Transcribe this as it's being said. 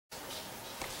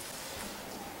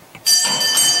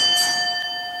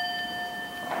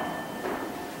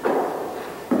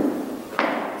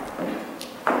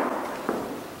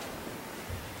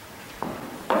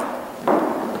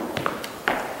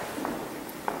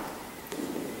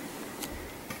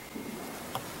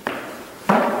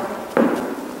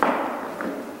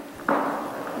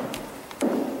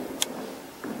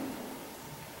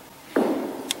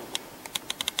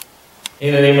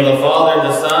In the name of the Father,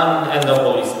 the Son, and the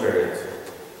Holy Spirit.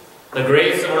 The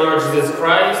grace of our Lord Jesus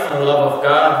Christ, and the love of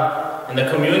God, and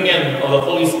the communion of the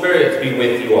Holy Spirit be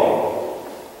with you all.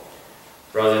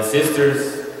 Brothers and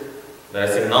sisters, let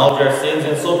us acknowledge our sins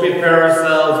and so prepare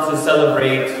ourselves to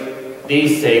celebrate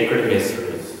these sacred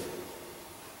mysteries.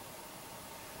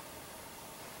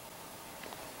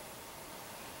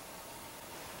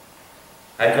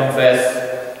 I confess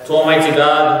to Almighty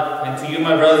God, and to you,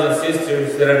 my brothers and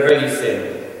sisters, that I've greatly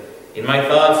sinned, in my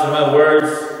thoughts and my words,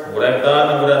 what I've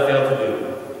done and what I've failed to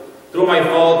do. Through my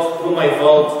fault,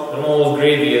 the most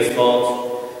grievous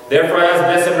fault. Therefore I ask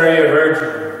Blessed Mary, our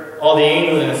Virgin, all the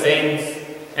angels and the saints,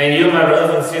 and you, my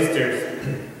brothers and sisters,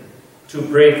 to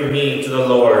pray for me to the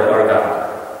Lord our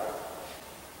God.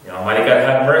 May Almighty God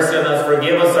have mercy on us,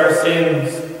 forgive us our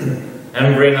sins,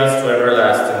 and bring us to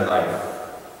everlasting life.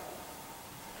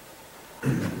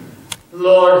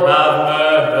 Lord, have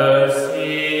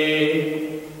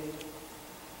mercy.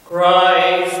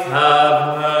 Christ,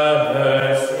 have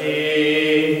mercy.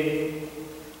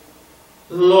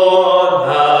 Lord,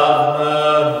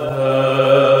 have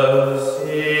mercy.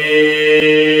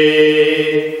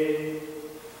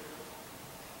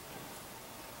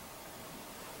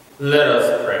 Let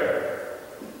us pray.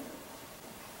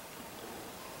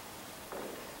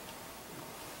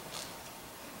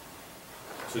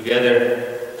 Together,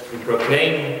 we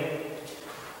proclaim,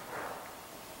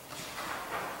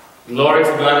 glory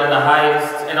to God in the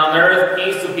highest, and on earth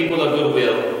peace to people of good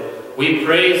will. We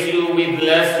praise you, we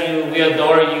bless you, we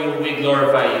adore you, we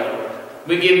glorify you.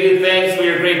 We give you thanks for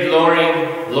your great glory,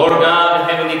 Lord God and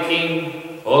Heavenly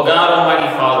King, O God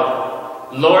Almighty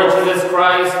Father, Lord Jesus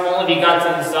Christ, only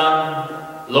begotten Son,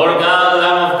 Lord God,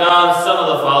 Lamb of God, Son of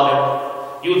the Father.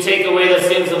 You take away the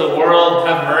sins of the world,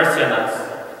 have mercy on us.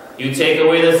 You take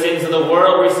away the sins of the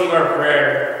world, receive our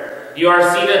prayer. You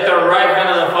are seated at the right hand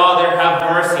of the Father, have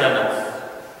mercy on us.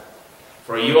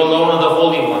 For you alone are the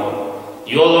Holy One.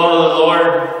 You alone are the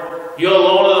Lord. You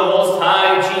alone are the Most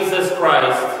High, Jesus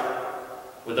Christ.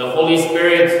 With the Holy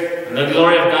Spirit and the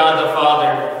glory of God the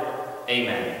Father.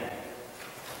 Amen.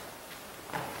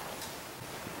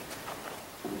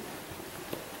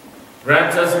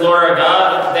 Grant us, Lord our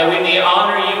God, that we may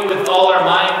honor you with all our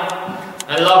mind,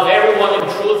 and love everyone in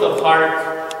truth of heart.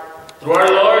 Through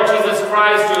our Lord Jesus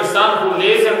Christ, your Son, who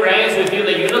lives and reigns with you in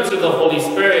the unity of the Holy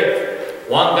Spirit,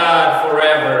 one God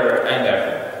forever and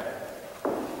ever.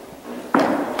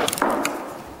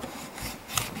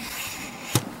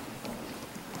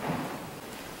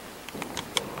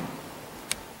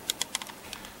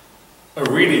 A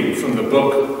reading from the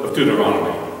book of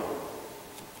Deuteronomy.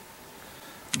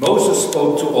 Moses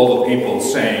spoke to all the people,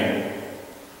 saying,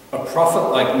 "A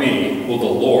prophet like me will the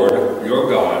Lord, your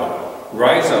God,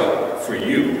 rise up for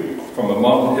you from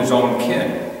among his own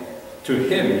kin. To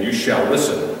him you shall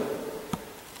listen.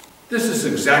 This is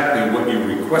exactly what you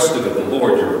requested of the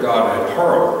Lord your God at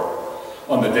Horeb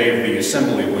on the day of the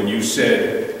assembly, when you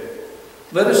said,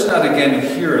 'Let us not again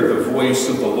hear the voice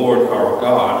of the Lord our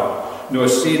God, nor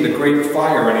see the great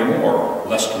fire anymore,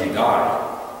 lest we die.'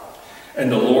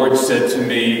 And the Lord said to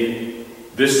me,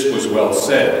 'This was well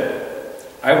said.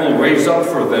 I will raise up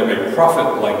for them a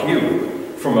prophet like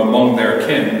you from among their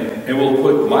kin, and will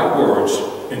put my words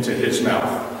into his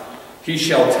mouth. He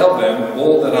shall tell them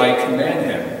all that I command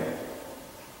him.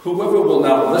 Whoever will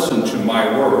not listen to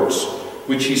my words,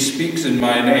 which he speaks in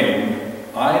my name,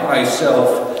 I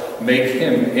myself make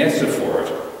him answer for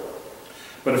it.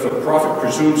 But if a prophet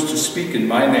presumes to speak in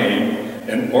my name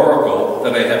an oracle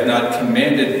that I have not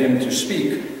commanded him to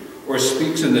speak, or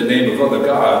speaks in the name of other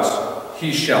gods,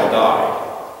 he shall die.'"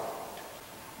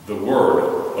 The word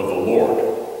of the Lord.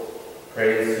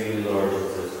 Praise you, Lord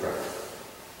Jesus Christ.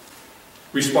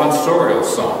 Responsorial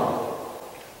Psalm.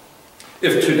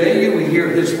 If today you hear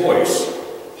his voice,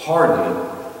 harden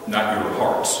not your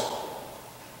hearts.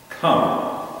 Come,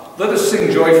 let us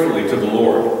sing joyfully to the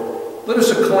Lord. Let us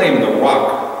acclaim the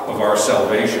rock of our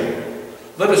salvation.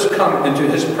 Let us come into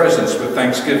his presence with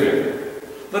thanksgiving.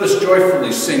 Let us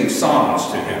joyfully sing songs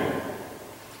to him.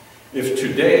 If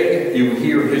today you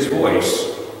hear his voice,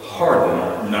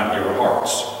 harden not your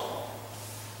hearts.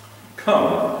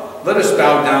 Come, let us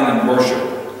bow down and worship.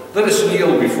 Let us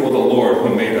kneel before the Lord who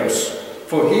made us.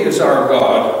 For he is our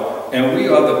God, and we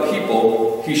are the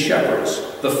people he shepherds,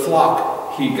 the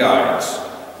flock he guides.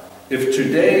 If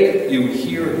today you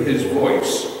hear his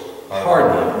voice,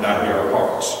 harden not your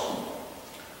hearts.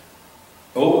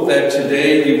 Oh, that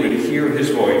today you would hear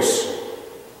his voice.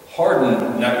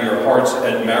 Harden not your hearts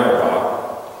at Meribah,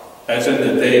 as in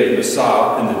the day of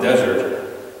Massah in the desert,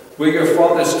 where your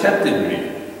fathers tempted me.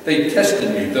 They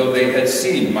tested me, though they had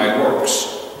seen my works.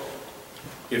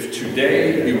 If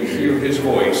today you hear his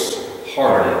voice,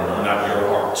 harden not your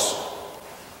hearts.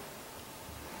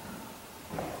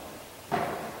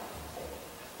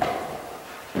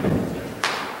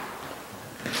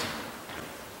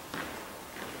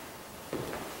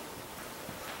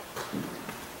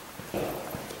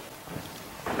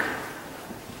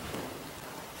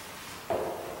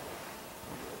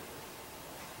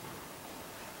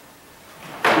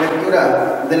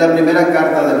 Lectura de la primera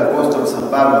carta del apóstol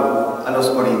San Pablo a los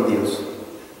Corintios.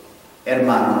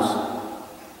 Hermanos,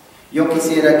 yo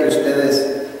quisiera que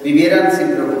ustedes vivieran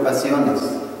sin preocupaciones.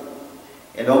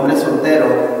 El hombre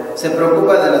soltero se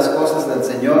preocupa de las cosas del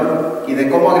Señor y de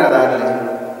cómo agradarle.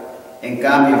 En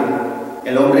cambio,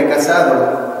 el hombre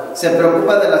casado se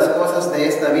preocupa de las cosas de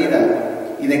esta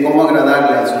vida y de cómo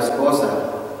agradarle a su esposa.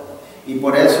 Y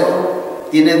por eso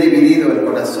tiene dividido el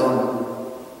corazón.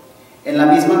 En la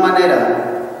misma manera,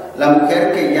 la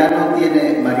mujer que ya no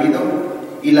tiene marido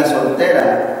y la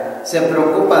soltera se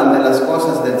preocupan de las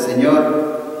cosas del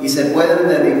Señor y se pueden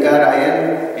dedicar a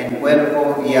Él en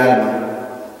cuerpo y alma.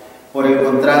 Por el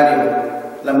contrario,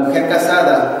 la mujer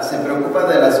casada se preocupa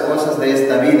de las cosas de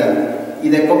esta vida y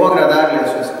de cómo agradarle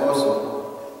a su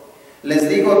esposo. Les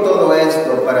digo todo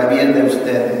esto para bien de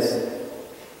ustedes.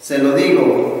 Se lo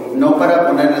digo no para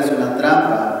ponerles una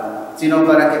trampa, sino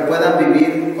para que puedan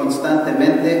vivir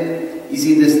constantemente y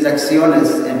sin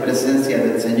distracciones en presencia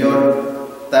del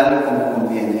Señor, tal como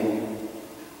conviene.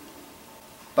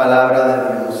 Palabra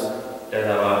de Dios. Te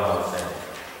alabamos, Señor.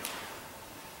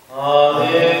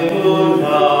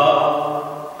 Aleluya,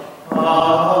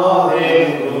 aleluya,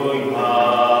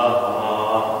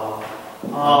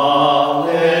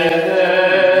 aleluya.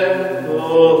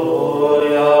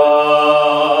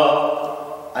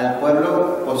 Al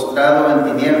pueblo postrado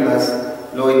en tinieblas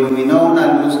lo iluminó una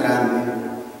luz grande.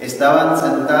 Estaban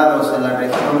sentados en la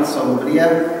región sombría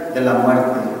de la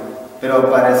muerte, pero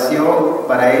apareció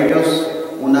para ellos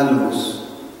una luz.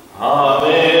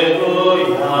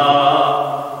 Aleluya,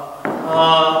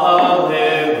 aleluya,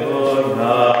 aleluya.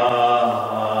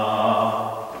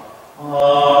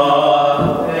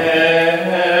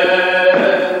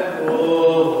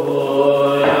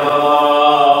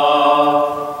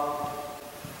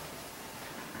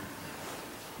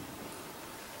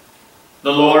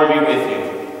 The Lord be with you.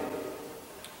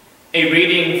 A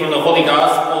reading from the Holy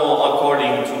Gospel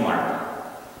according to Mark.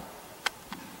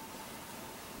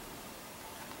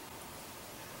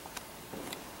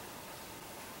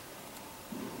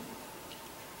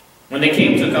 When they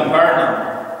came to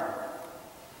Capernaum,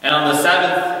 and on the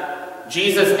Sabbath,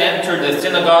 Jesus entered the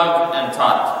synagogue and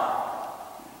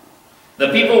taught. The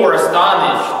people were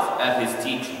astonished at his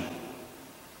teaching,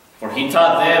 for he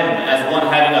taught them as one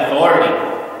having authority,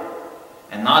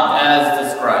 and not as the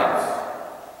scribes.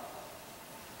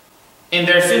 In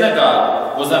their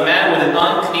synagogue was a man with an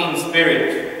unclean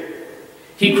spirit.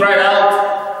 He cried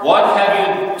out, "What have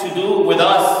you to do with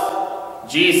us,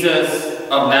 Jesus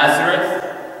of Nazareth?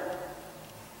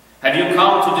 Have you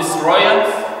come to destroy us?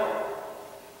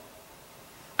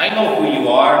 I know who you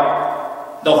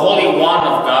are, the Holy One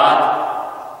of God."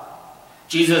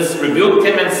 Jesus rebuked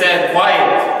him and said,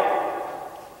 "Quiet,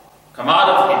 come out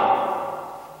of him."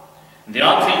 And the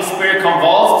unclean spirit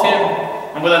convulsed him,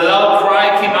 and with a loud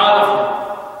cry came out of him.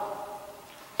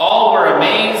 All were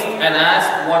amazed and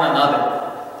asked one another,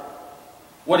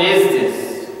 "What is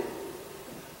this?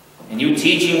 And you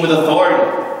teaching with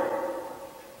authority?"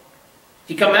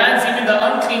 He commands even the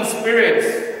unclean spirits,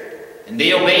 and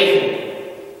they obey him.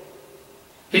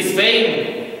 His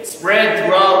fame spread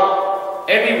throughout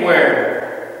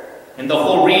everywhere in the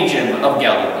whole region of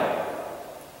Galilee.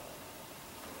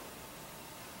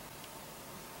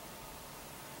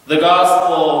 The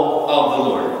Gospel of the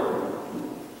Lord.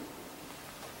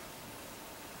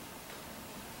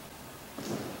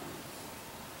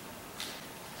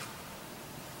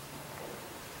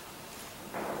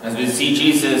 As we see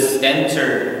Jesus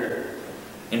enter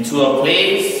into a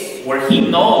place where he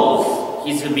knows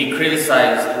he's going to be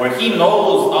criticized, where he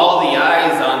knows all the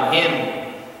eyes on him,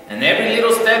 and every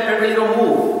little step, every little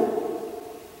move,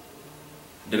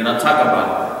 they're going to talk about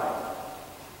it.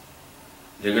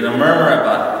 They're going to murmur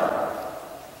about it.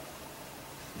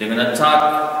 They're going to talk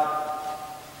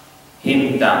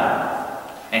him down.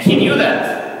 And he knew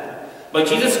that. But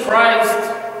Jesus Christ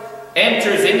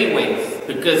enters anyways,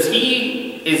 because he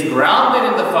is grounded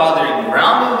in the Father, and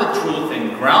grounded in the truth,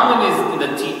 and grounded in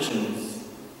the teachings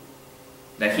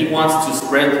that he wants to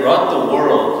spread throughout the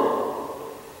world.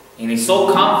 And he's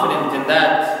so confident in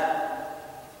that,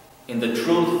 in the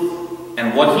truth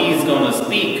and what he's going to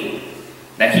speak,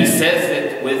 that he says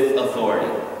it with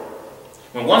authority.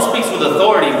 When one speaks with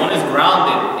authority, one is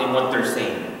grounded in what they're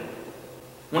saying.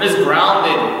 One is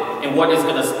grounded in what is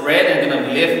going to spread and going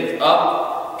to lift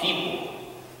up people.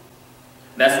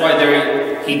 That's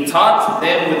why he taught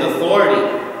them with authority.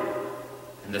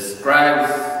 And the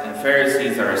scribes and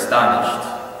Pharisees are astonished.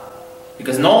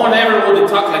 Because no one ever would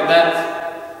talk like that.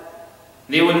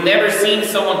 They would never seen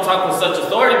someone talk with such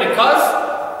authority,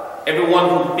 because everyone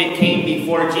who came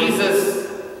before Jesus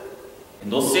in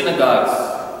those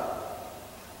synagogues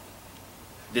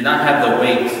did not have the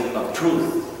weight of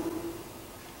truth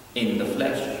in the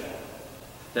flesh.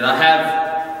 Did not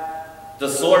have the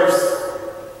source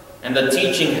and the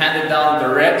teaching handed down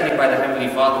directly by the Heavenly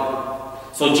Father.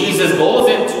 So Jesus goes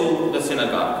into the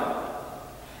synagogue.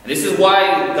 And this is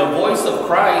why the voice of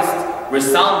Christ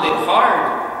resounded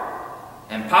hard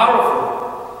and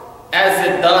powerful, as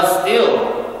it does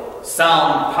still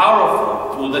sound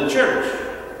powerful through the church.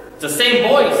 It's the same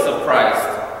voice of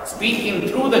Christ speaking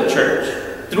through the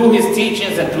church, through his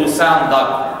teachings and through sound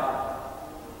doctrine.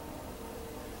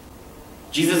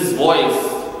 Jesus' voice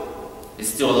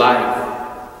is still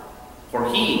alive,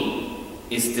 for he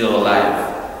is still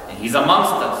alive, and he's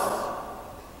amongst us.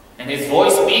 And his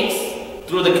voice speaks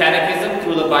through the catechism,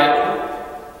 through the Bible,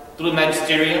 through the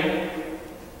magisterium,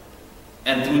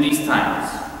 and through these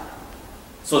times.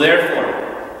 So therefore,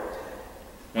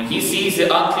 when he sees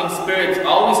the unclean spirits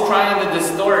always trying to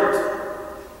distort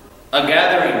a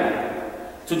gathering,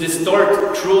 to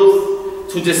distort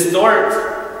truth, to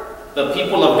distort the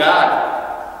people of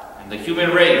God and the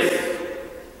human race,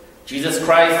 Jesus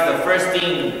Christ, the first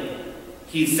thing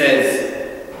he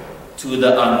says to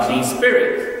the unclean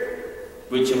spirit,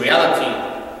 which in reality,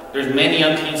 there's many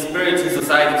unclean spirits in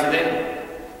society today.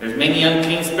 There's many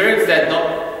unclean spirits that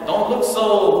don't look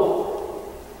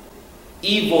so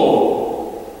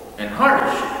evil and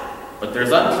harsh, but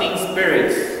there's unclean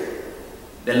spirits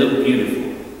that look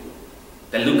beautiful,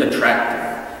 that look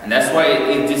attractive, and that's why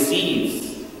it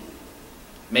deceives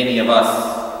many of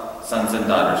us, sons and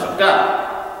daughters of God.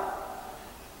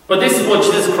 But this is what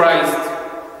Jesus Christ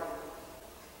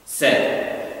said.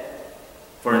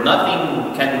 For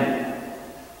nothing can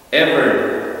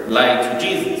ever lie to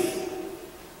Jesus.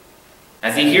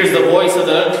 As he hears the voice of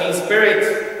the unclean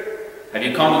spirit, have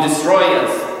you come to destroy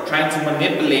us, trying to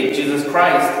manipulate Jesus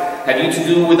Christ? Have you to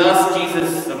do with us,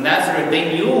 Jesus of Nazareth?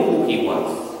 They knew who he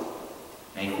was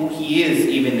and who he is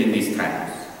even in these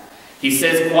times. He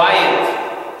says,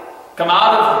 quiet, come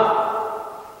out of him.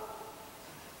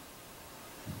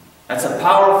 That's a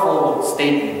powerful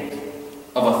statement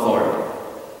of authority.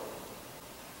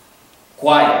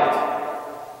 Quiet.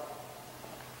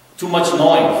 Too much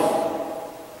noise.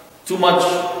 Too much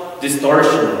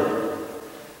distortion.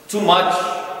 Too much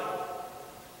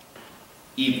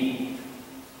evil.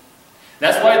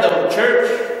 That's why the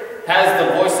church has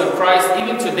the voice of Christ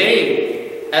even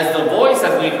today, as the voice,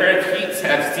 as we've heard,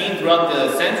 have seen throughout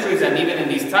the centuries and even in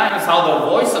these times, how the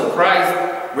voice of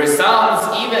Christ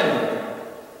resounds even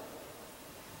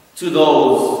to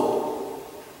those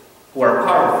who are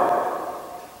powerful.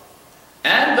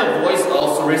 And the voice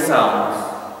also resounds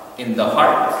in the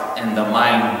heart and the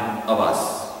mind of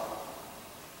us.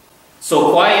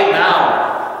 So quiet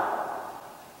now.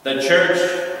 The church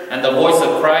and the voice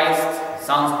of Christ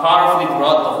sounds powerfully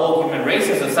throughout the whole human race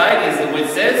and society, as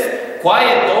it says,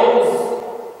 quiet those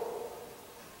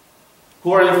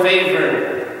who are in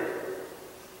favor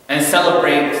and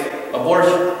celebrate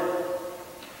abortion.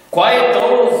 Quiet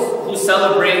those who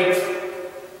celebrate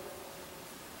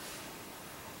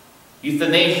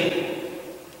euthanasia.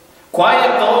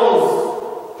 Quiet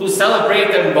those who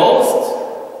celebrate and boast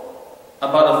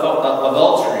about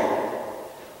adultery.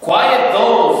 Quiet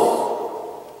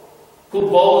those who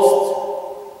boast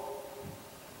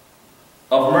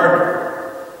of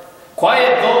murder.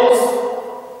 Quiet those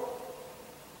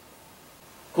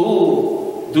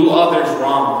who do others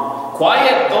wrong.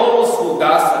 Quiet those who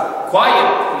gossip.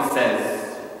 Quiet, he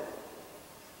says.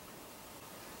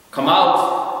 Come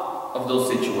out of those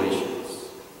situations.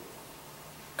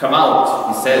 Come out,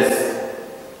 he says,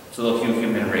 to the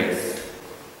human race.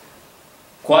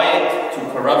 Quiet to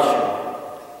corruption.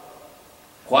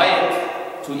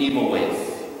 Quiet to evil ways.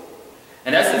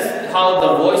 And that's how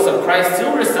the voice of Christ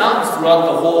still resounds throughout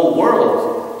the whole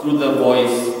world, through the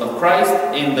voice of Christ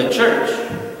in the church.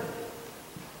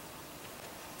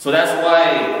 So that's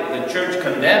why the church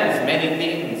condemns many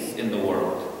things in the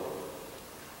world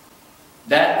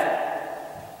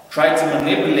that try to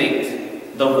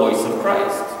manipulate the voice of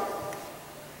Christ.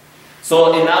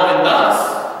 So now in us,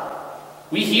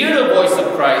 we hear the voice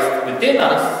of Christ within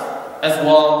us as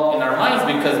well in our minds,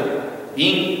 because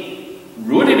being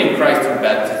rooted in Christ through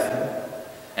baptism,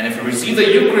 and if to receive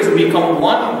the Eucharist, we become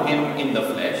one with Him in the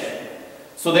flesh.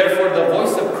 So therefore, the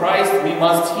voice of Christ we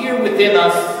must hear within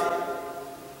us,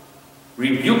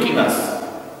 rebuking us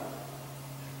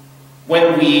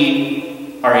when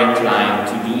we are inclined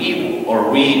to do evil,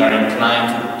 or we are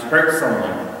inclined to hurt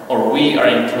someone, or we are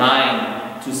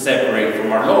inclined to separate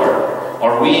from our Lord,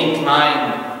 or we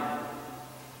incline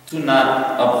to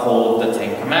not uphold the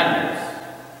Ten Commandments.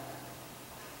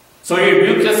 So He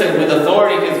rebukes us, and with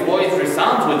authority His voice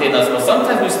resounds within us, but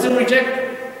sometimes we still reject it.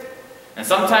 And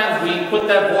sometimes we put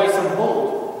that voice on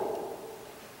hold.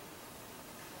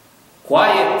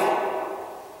 Quiet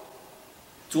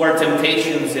to our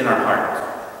temptations in our heart.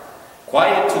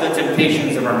 Quiet to the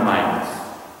temptations of our minds.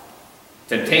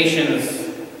 Temptations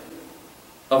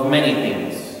of many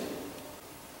things.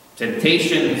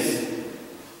 Temptations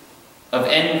of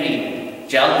envy,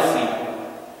 jealousy,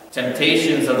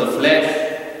 temptations of the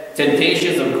flesh,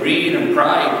 temptations of greed and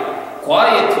pride.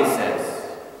 Quiet, He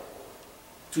says,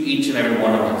 to each and every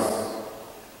one of us.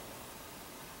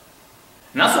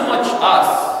 Not so much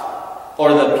us,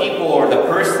 or the people, or the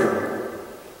person,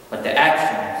 but the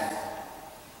actions,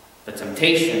 the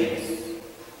temptations.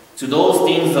 To those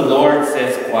things the Lord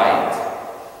says, quiet.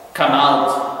 Come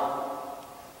out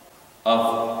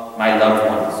of my loved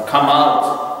ones. Come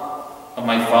out of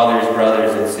my father's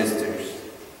brothers and sisters.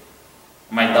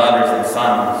 My daughters and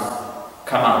sons.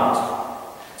 Come out.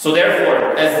 So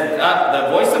therefore, as the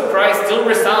voice of Christ still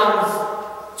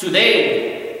resounds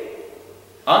today,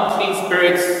 unclean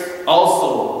spirits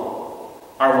also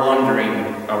are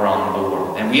wandering around the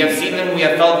world. And we have seen them, we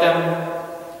have felt them.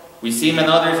 We see them in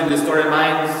others in distorted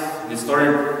minds,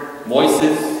 distorted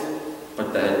voices.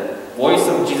 But the voice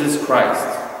of Jesus Christ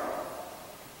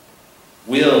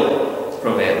will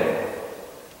prevail.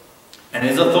 And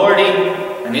His authority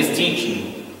and His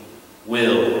teaching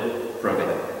will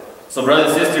prevail. So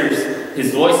brothers and sisters,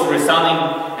 His voice is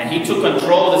resounding, and He took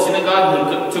control of the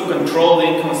synagogue, He took control of the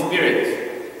unclean spirit.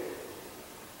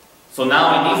 So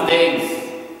now in these days,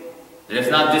 let us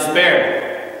not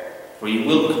despair, for He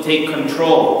will take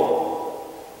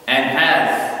control, and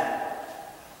has,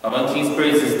 of unclean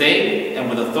spirits this day, and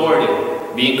with authority,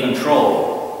 be in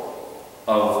control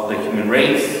of the human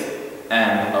race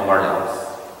and of our lives.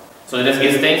 So let us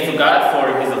give thanks to God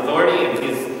for His authority and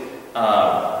His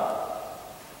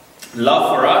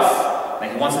love for us,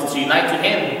 that He wants us to unite to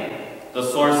Him, the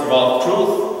source of all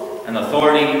truth and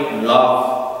authority and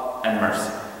love and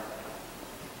mercy.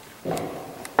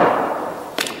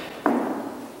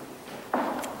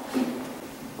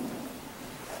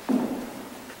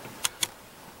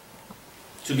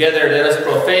 Together let us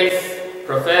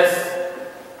profess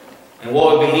in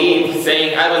what we believe,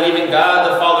 saying, I believe in God,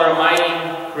 the Father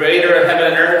Almighty, creator of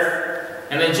heaven and earth,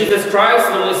 and in Jesus Christ,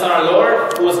 the only Son, our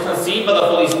Lord, who was conceived by the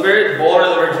Holy Spirit, born of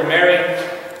the Virgin Mary,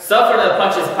 suffered under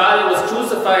Pontius Pilate, was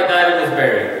crucified, died, and was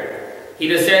buried. He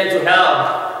descended to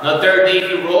hell. On the third day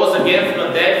He rose again from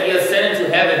the dead. He ascended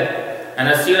to heaven, and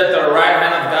is seated at the right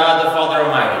hand of God, the Father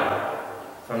Almighty.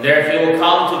 From there He will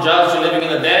come to judge the living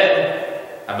and the dead.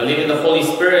 I believe in the Holy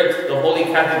Spirit, the Holy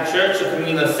Catholic Church, the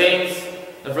communion of saints,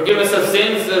 the forgiveness of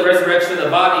sins, the resurrection of the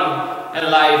body, and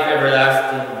life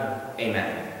everlasting.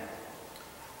 Amen.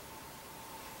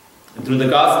 And through the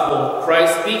Gospel,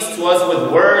 Christ speaks to us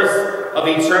with words of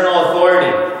eternal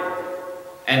authority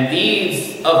and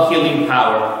deeds of healing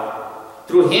power.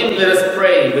 Through Him, let us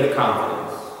pray with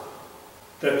confidence.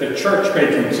 That the Church may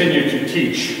continue to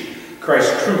teach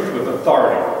Christ's truth with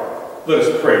authority, let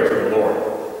us pray to the Lord.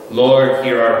 Lord,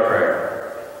 hear our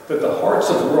prayer. That the hearts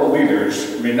of world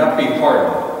leaders may not be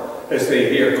hardened as they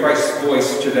hear Christ's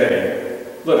voice today,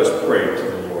 let us pray to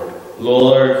the Lord.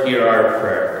 Lord, hear our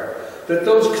prayer. That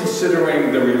those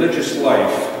considering the religious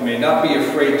life may not be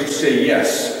afraid to say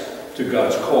yes to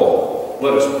God's call,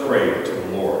 let us pray to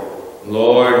the Lord.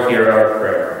 Lord, hear our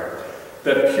prayer.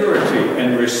 That purity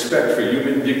and respect for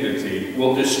human dignity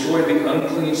will destroy the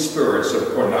unclean spirits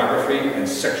of pornography and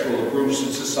sexual abuse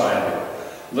in society,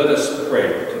 let us pray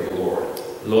to the Lord.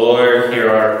 Lord, hear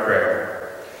our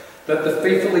prayer. That the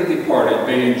faithfully departed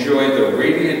may enjoy the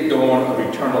radiant dawn of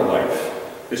eternal life,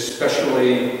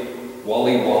 especially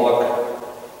Wally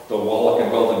Wallach, the Wallach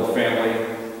and Weldon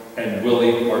family, and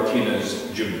Willie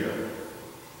Martinez Jr.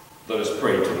 Let us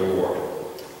pray to the Lord.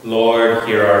 Lord,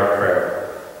 hear our prayer.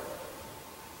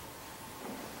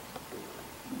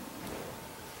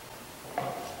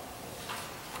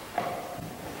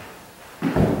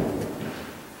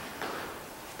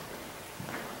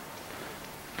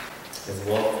 Let's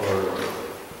walk for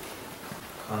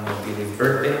Connie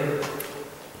birthday.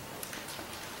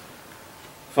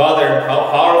 Father, how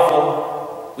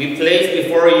powerful. We place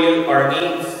before you our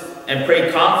needs and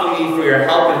pray confidently for your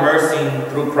help and mercy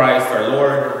through Christ our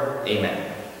Lord.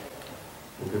 Amen.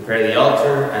 We prepare the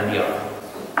altar and the offering.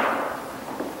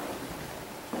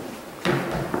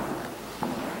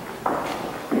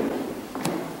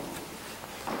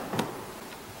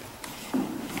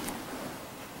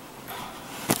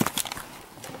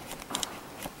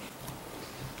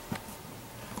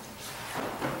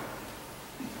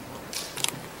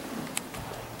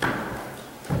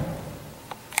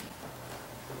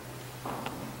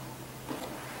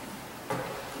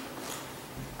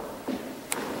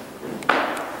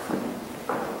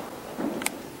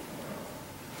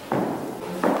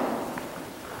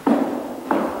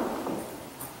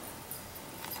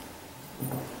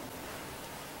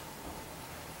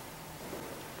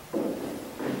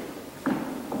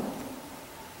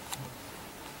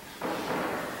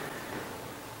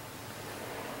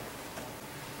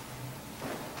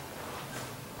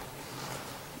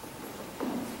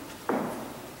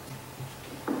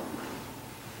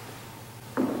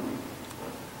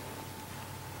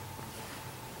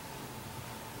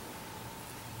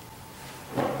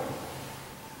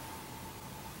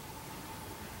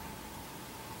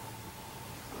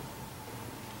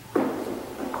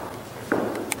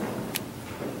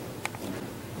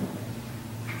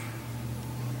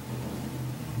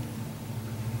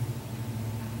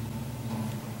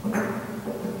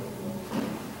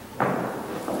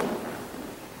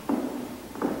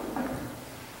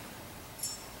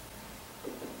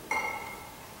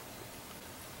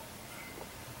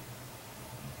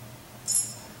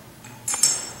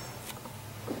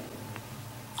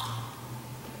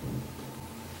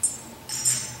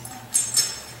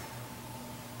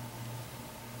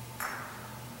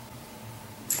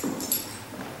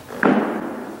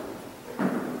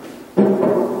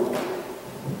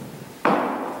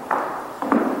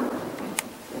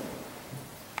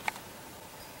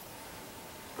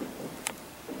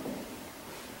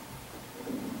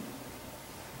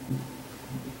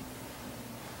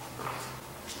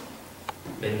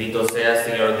 Bendito seas,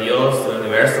 Señor Dios del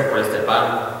universo, por este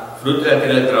pan, fruto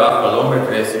del trabajo al hombre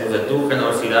que recibimos de tu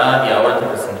generosidad y ahora te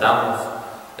presentamos.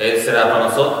 Él será para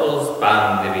nosotros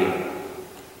pan de vida.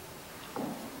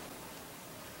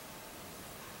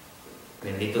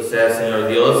 Bendito seas, Señor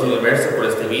Dios del universo, por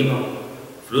este vino,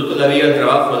 fruto de la vida y el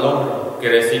trabajo del hombre que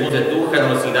recibimos de tu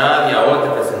generosidad y ahora te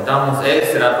presentamos. Él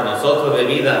será para nosotros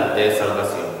bebida de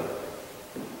salvación.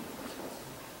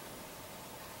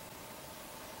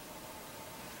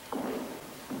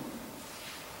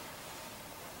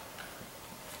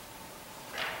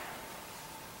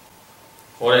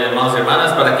 Oren, hermanos y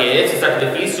hermanas, para que este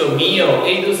sacrificio mío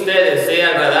y de ustedes sea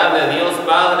agradable a Dios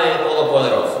Padre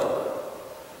Todopoderoso.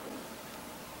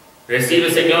 Recibe,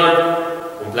 Señor,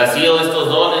 complacido estos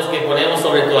dones que ponemos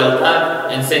sobre tu altar,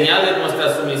 en señal de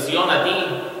nuestra sumisión a ti,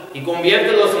 y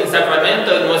conviértelos en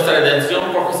sacramento de nuestra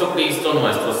redención por Jesucristo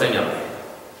nuestro Señor.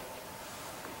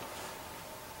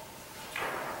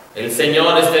 El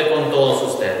Señor esté con todos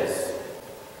ustedes.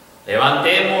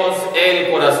 Levantemos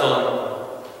el corazón.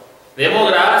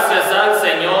 Demos gracias al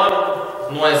Señor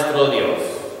nuestro Dios.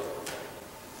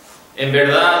 En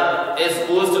verdad es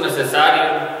justo y necesario,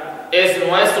 es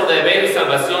nuestro deber y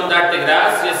salvación darte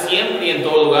gracias siempre y en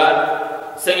todo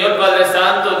lugar, Señor Padre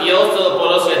Santo, Dios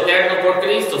Todopoderoso y Eterno, por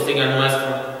Cristo, Señor nuestro,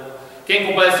 que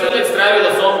en compasión del extravío de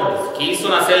los hombres quiso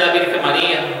nacer la Virgen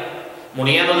María,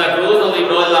 muriendo en la cruz nos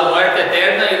libró de la muerte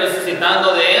eterna y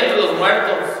resucitando de entre los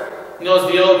muertos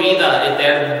nos dio vida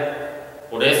eterna.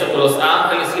 Por eso, por los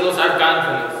ángeles y los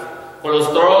arcángeles, por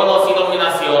los tronos y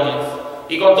dominaciones,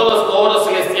 y con todos los coros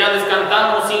celestiales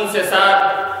cantamos sin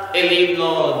cesar el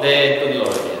himno de tu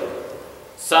gloria.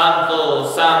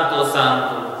 Santo, santo,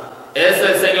 santo, es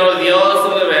el Señor Dios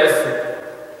del universo.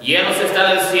 Llenos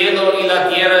está el cielo y la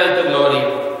tierra de tu gloria.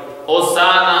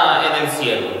 Hosana en el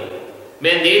cielo.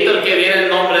 Bendito el que viene en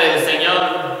nombre del Señor.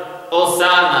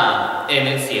 Hosana en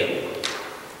el cielo.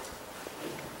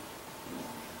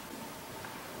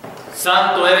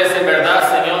 Santo eres en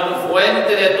verdad, Señor,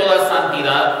 fuente de toda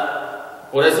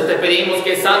santidad. Por eso te pedimos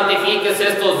que santifiques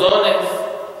estos dones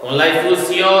con la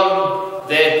infusión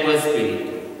de tu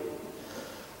Espíritu.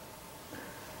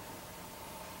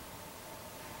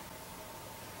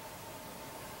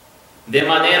 De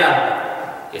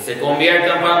manera que se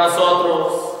conviertan para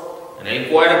nosotros en el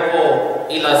cuerpo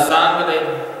y la sangre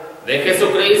de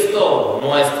Jesucristo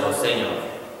nuestro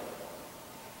Señor.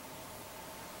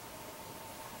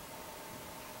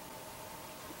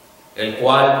 El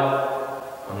cual,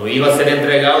 cuando iba a ser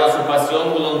entregado a su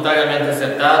pasión, voluntariamente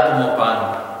aceptada como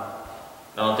pan,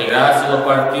 dándote gracias, lo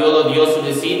partió, lo dio a sus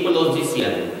discípulos,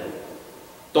 diciendo: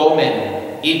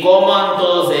 tomen y coman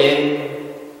todos de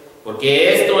él,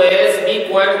 porque esto es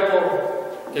mi cuerpo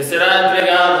que será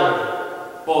entregado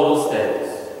por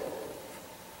ustedes.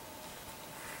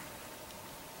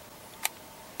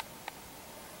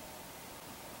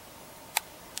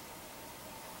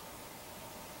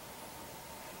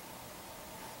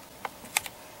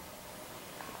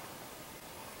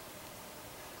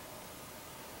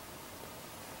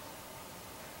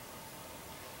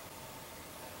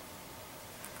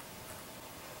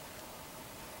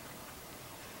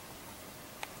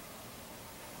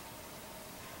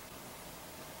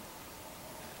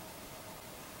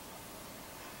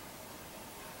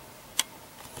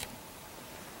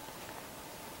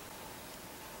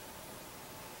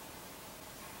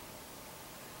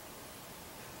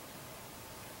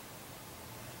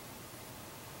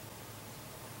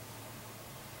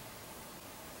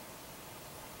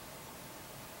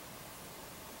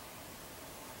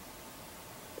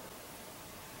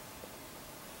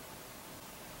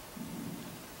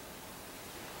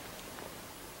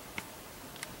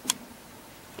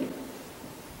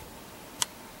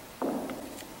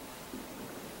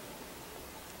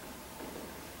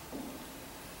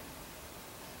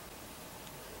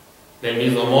 Del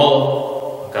mismo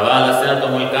modo, acabada la cena,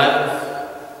 tomó el cáliz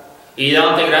y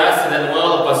dándote gracias de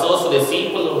nuevo lo pasó a sus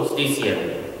discípulos,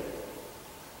 diciendo: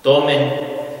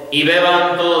 tomen y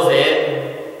beban todos de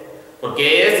él,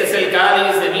 porque este es el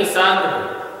cáliz de mi sangre,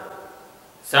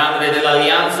 sangre de la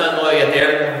alianza nueva y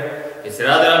eterna, que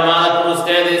será derramada por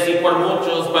ustedes y por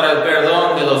muchos para el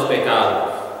perdón de los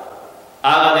pecados.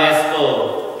 Hagan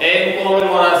esto en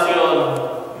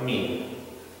conmemoración mía.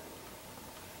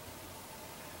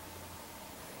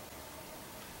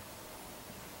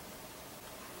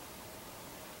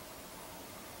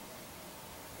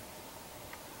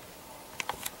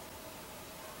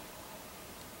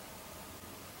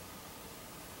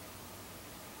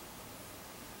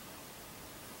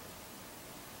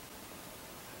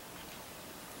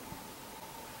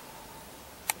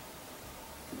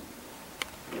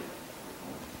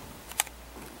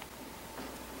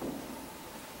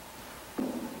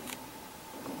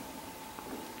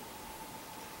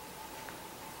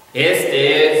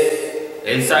 Este es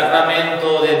el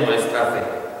sacramento de nuestra fe.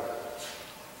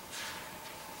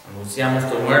 Anunciamos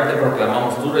tu muerte,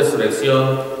 proclamamos tu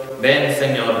resurrección. Ven,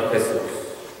 Señor Jesús.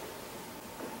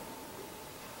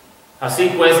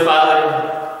 Así pues, Padre,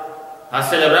 a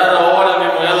celebrar ahora en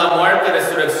memoria de la muerte y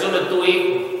resurrección de tu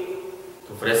Hijo,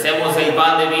 te ofrecemos el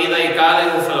pan de vida y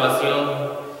cáliz de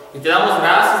salvación, y te damos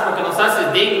gracias porque nos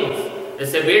haces dignos de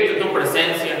servirte en tu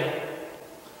presencia.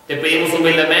 Te pedimos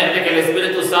humildemente que el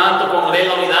Espíritu Santo congregue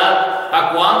la unidad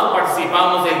a cuanto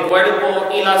participamos del cuerpo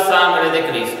y la sangre de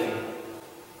Cristo.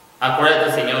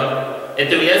 Acuérdate, Señor, de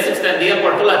tu iglesia extendida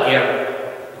por toda la tierra,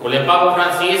 con el Papa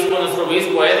Francisco, nuestro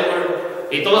obispo Edward,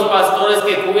 y todos los pastores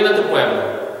que cuidan a tu pueblo.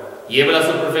 Llévala a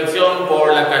su perfección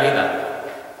por la caridad.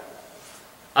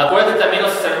 Acuérdate también de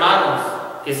nuestros hermanos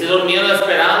que se durmieron en la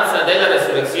esperanza de la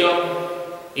resurrección,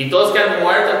 y todos que han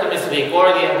muerto en tu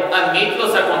misericordia,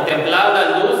 admítelos a contemplar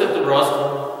la luz de tu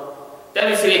rostro. Ten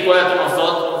misericordia de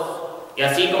nosotros, y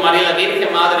así como María la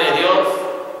Virgen, Madre de Dios,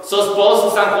 su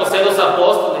esposo San José los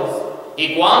apóstoles,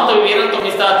 y cuanto vivieron tu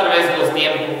amistad a través de los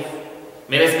tiempos,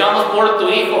 merezcamos por tu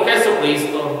Hijo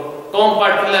Jesucristo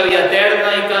compartir la vida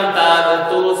eterna y cantar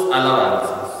tus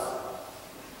alabanzas.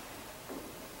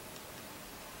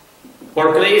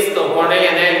 Por Cristo, con Él y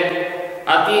en Él,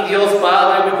 a ti Dios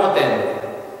Padre omnipotente,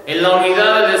 en la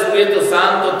unidad del Espíritu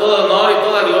Santo, todo honor y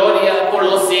toda gloria por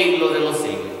los siglos de los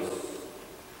siglos.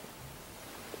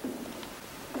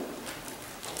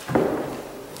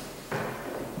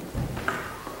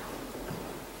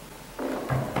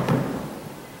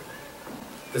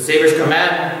 The Savior's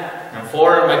command,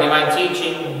 informed by divine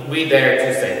teaching, we dare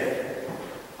to say: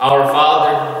 Our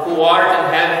Father, who art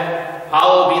in heaven,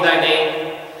 hallowed be thy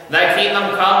name. Thy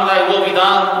kingdom come, thy will be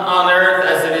done on earth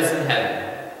as it is in heaven.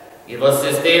 Give us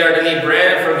this day our daily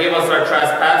bread, and forgive us our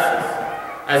trespasses,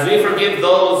 as we forgive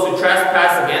those who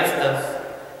trespass against us.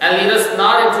 And lead us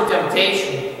not into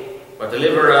temptation, but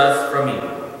deliver us from evil.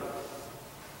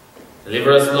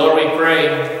 Deliver us, Lord, we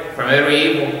pray, from every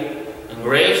evil, and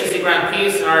graciously grant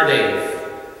peace in our days,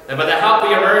 that by the help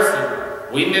of your mercy,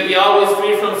 we may be always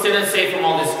free from sin and safe from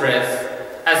all distress,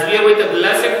 as we await the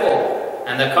blessed hope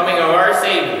and the coming of our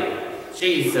Savior,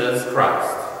 Jesus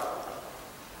Christ.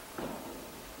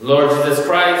 Lord Jesus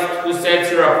Christ, who said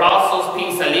to your apostles,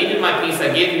 peace I leave you, my peace I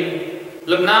give you,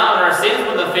 look not on our sins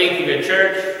but the faith of your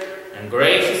church, and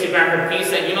graciously grant her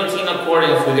peace and unity in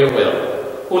accordance with your will,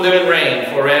 who live and reign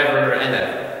forever and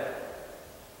ever.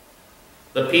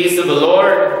 The peace of the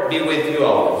Lord be with you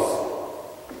always.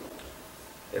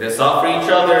 Let us offer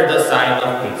each other the sign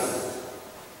of peace.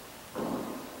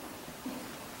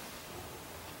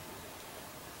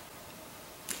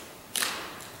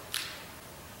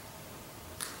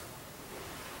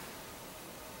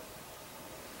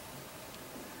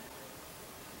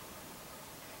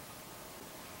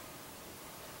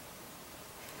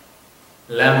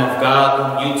 Lamb of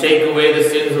God, you take away the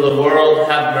sins of the world,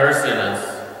 have mercy on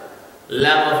us.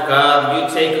 Lamb of God,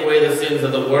 you take away the sins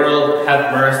of the world,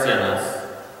 have mercy on us.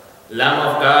 Lamb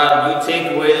of God, you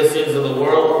take away the sins of the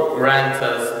world, grant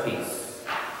us peace.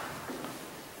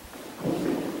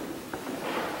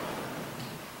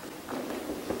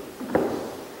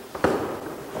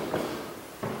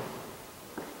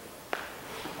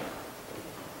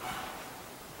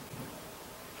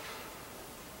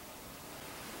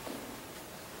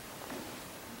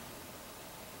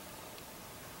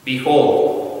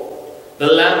 Behold, the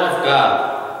Lamb of God.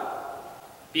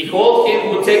 Behold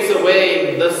him who takes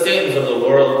away the sins of the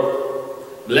world.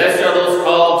 Blessed are those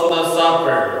called to the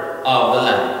supper of the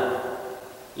Lamb.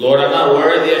 Lord, I'm not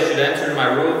worthy I should enter my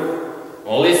roof.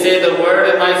 Only say the word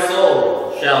and my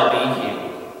soul shall be healed.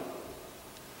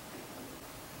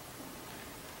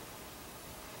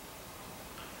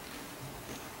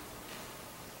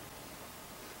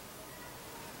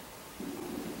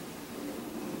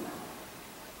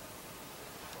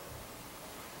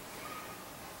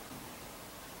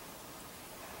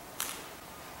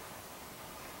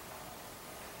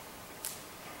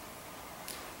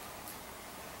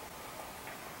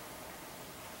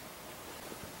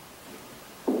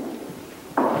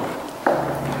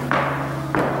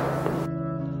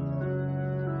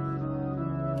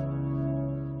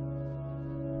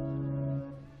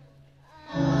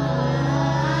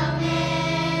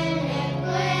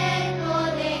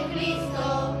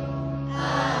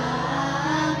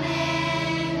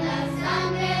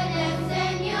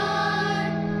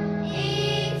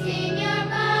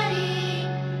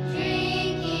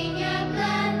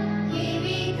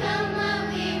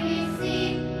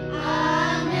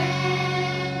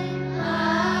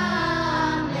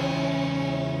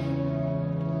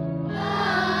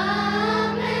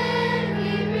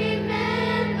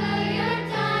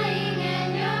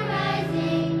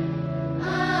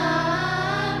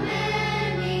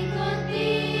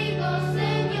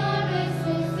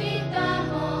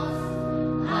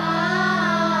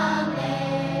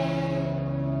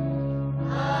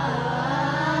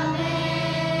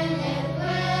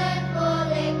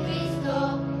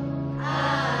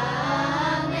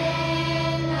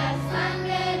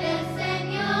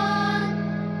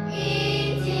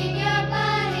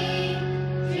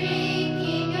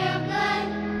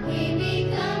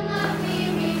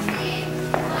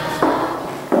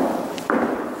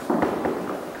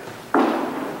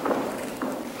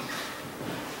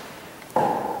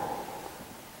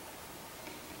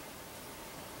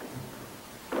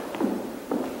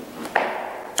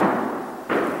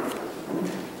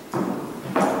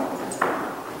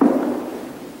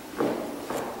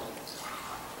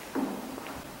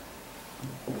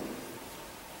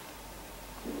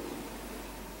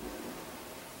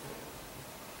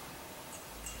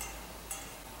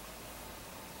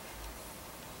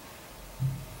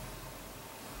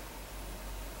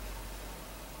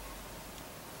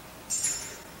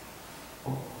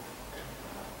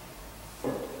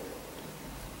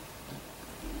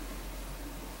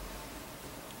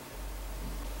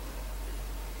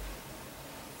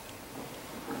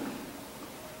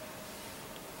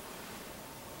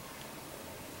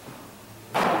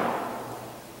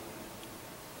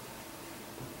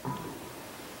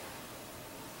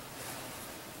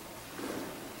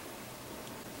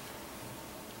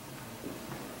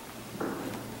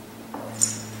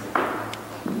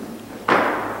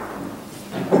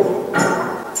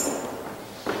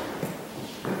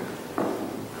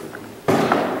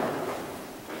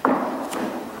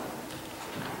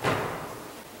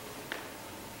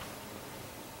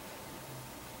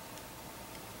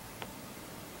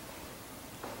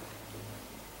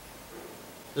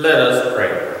 Let us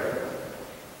pray.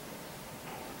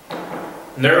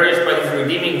 Nourished by these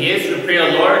redeeming gifts, we pray,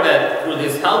 O Lord, that through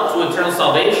this help to eternal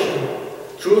salvation,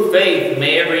 true faith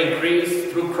may ever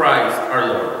increase through Christ our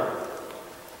Lord.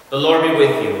 The Lord be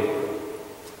with you.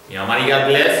 May Almighty God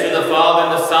bless you, the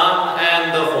Father, and the Son,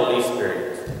 and the Holy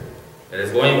Spirit. Let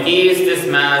us go in peace. This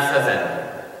Mass has ended.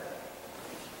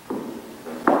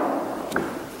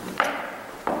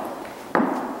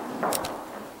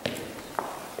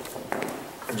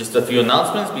 Just a few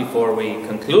announcements before we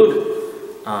conclude.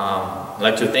 I'd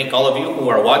like to thank all of you who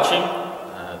are watching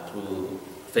through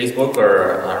Facebook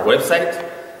or our website.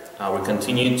 We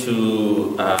continue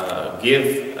to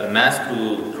give a Mass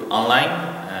through online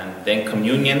and then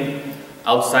communion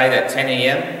outside at 10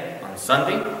 a.m. on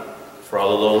Sunday for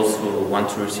all of those who want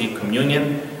to receive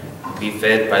communion, be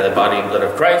fed by the body and blood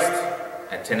of Christ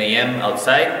at 10 a.m.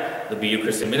 outside. There'll be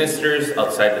Eucharistic ministers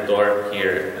outside the door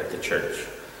here at the church.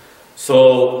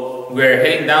 So we're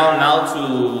heading down now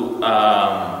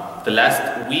to the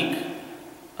last week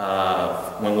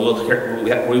when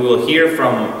we will hear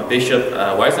from Bishop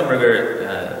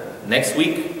Weisenberger next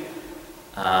week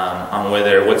on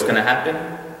what's going to happen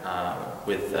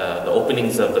with the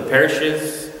openings of the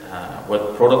parishes,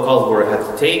 what protocols we'll have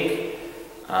to take.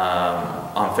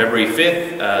 On February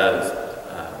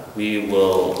 5th, we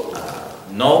will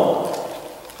know.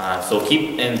 So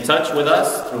keep in touch with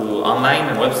us through online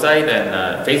and website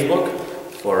and Facebook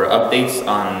for updates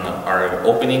on our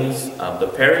openings of the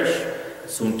parish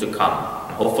soon to come.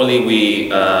 Hopefully we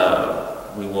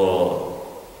will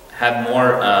have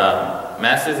more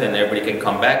masses and everybody can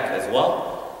come back as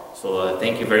well. So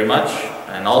thank you very much.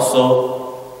 And also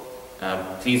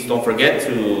please don't forget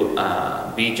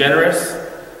to be generous,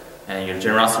 and your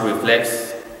generosity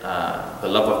reflects the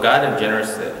love of God and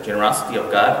generosity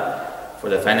of God for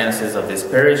the finances of this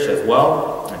parish as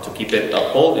well, and to keep it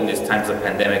upheld in these times of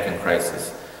pandemic and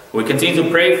crisis. We continue to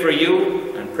pray for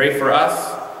you and pray for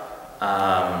us,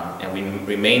 and we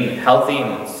remain healthy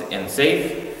and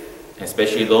safe,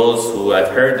 especially those who I've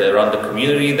heard around the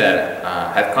community that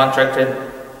have contracted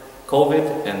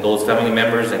COVID, and those family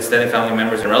members, extended family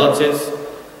members and relatives.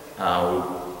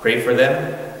 We pray for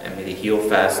them, and may they heal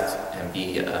fast and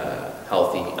be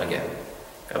healthy again.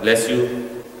 God bless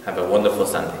you. Have a wonderful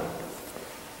Sunday.